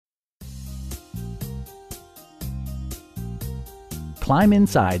climb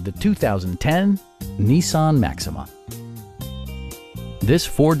inside the 2010 Nissan Maxima. This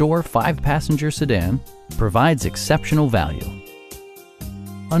four-door, five-passenger sedan provides exceptional value.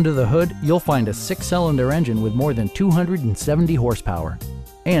 Under the hood, you'll find a six-cylinder engine with more than 270 horsepower.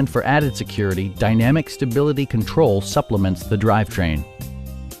 And for added security, dynamic stability control supplements the drivetrain.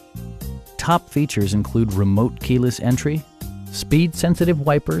 Top features include remote keyless entry, speed-sensitive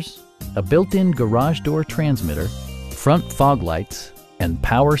wipers, a built-in garage door transmitter, front fog lights, and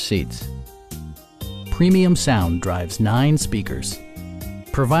power seats. Premium sound drives 9 speakers,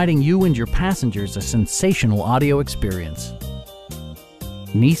 providing you and your passengers a sensational audio experience.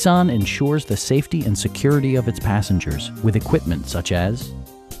 Nissan ensures the safety and security of its passengers with equipment such as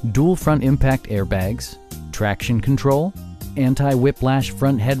dual front impact airbags, traction control, anti-whiplash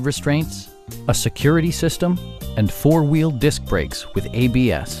front head restraints, a security system, and 4-wheel disc brakes with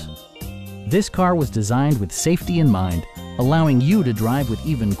ABS. This car was designed with safety in mind, allowing you to drive with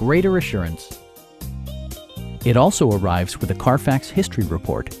even greater assurance. It also arrives with a Carfax history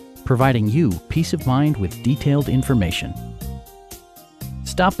report, providing you peace of mind with detailed information.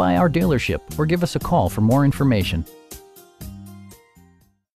 Stop by our dealership or give us a call for more information.